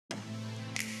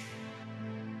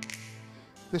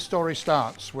This story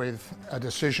starts with a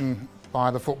decision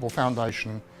by the Football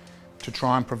Foundation to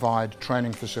try and provide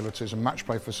training facilities and match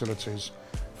play facilities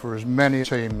for as many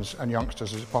teams and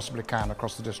youngsters as it possibly can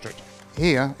across the district.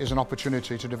 Here is an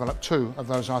opportunity to develop 2 of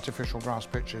those artificial grass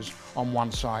pitches on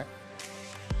one site.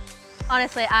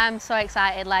 Honestly, I'm so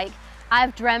excited.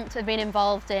 I've dreamt of being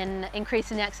involved in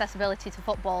increasing the accessibility to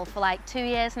football for 2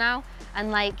 years now,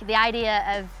 and the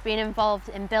idea of being involved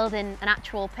in building an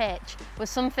actual pitch was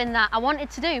something that I wanted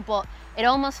to do, but it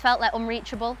almost felt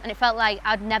unreachable, and it felt like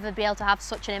I'd never be able to have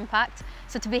such an impact.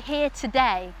 So to be here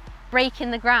today,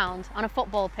 breaking the ground on a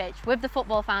football pitch with the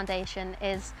Football Foundation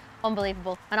is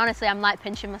unbelievable, and honestly I'm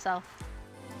pinching myself.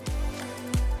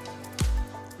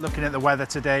 Looking at the weather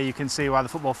today, you can see why the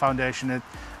Football Foundation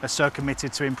are so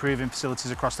committed to improving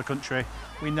facilities across the country.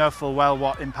 We know full well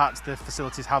what impact the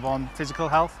facilities have on physical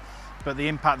health, but the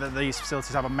impact that these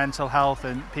facilities have on mental health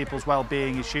and people's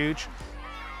well-being is huge.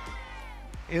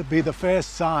 It'll be the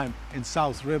first time in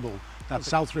South Ribble that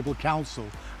South Ribble Council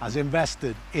has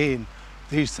invested in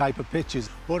these type of pitches,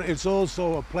 but it's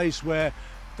also a place where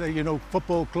the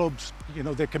football clubs,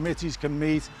 their committees can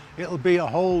meet. It'll be a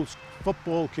whole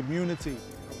football community.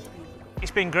 It's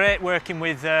been great working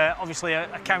with obviously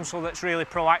a council that's really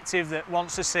proactive, that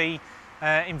wants to see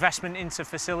investment into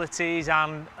facilities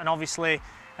and obviously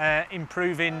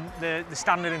improving the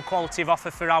standard and quality of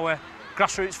offer for our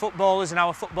grassroots footballers and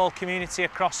our football community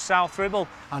across South Ribble.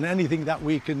 And anything that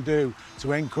we can do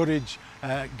to encourage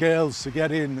girls to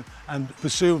get in and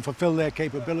pursue and fulfil their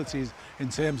capabilities in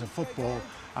terms of football,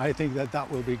 I think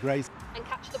that will be great. And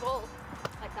catch the ball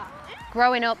like that.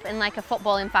 Growing up in a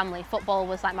footballing family, football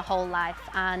was my whole life,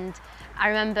 and I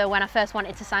remember when I first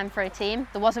wanted to sign for a team,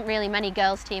 there wasn't really many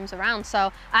girls teams around,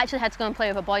 so I actually had to go and play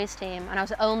with a boys team, and I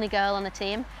was the only girl on the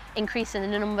team. Increasing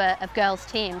the number of girls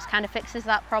teams kind of fixes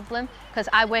that problem, because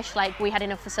I wish we had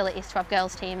enough facilities to have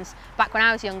girls teams back when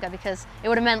I was younger, because it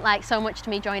would have meant so much to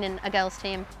me joining a girls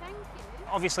team. Thank you.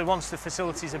 Obviously once the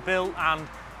facilities are built and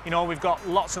we've got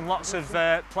lots and lots of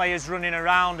players running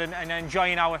around and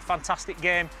enjoying our fantastic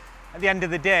game, at the end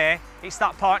of the day, it's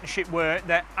that partnership work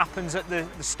that happens at the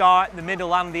start, the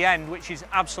middle and the end, which is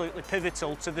absolutely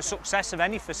pivotal to the success of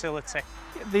any facility.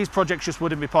 These projects just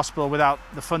wouldn't be possible without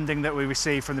the funding that we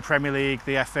receive from the Premier League,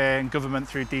 the FA and government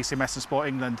through DCMS and Sport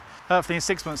England. Hopefully in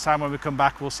 6 months' time when we come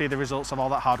back, we'll see the results of all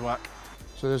that hard work.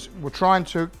 So we're trying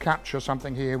to capture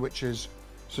something here which is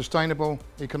sustainable,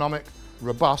 economic,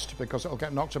 robust, because it'll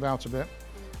get knocked about a bit,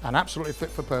 and absolutely fit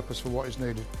for purpose for what is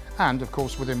needed, and of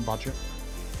course within budget.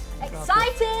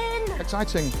 Exciting!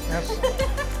 Exciting,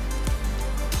 yes.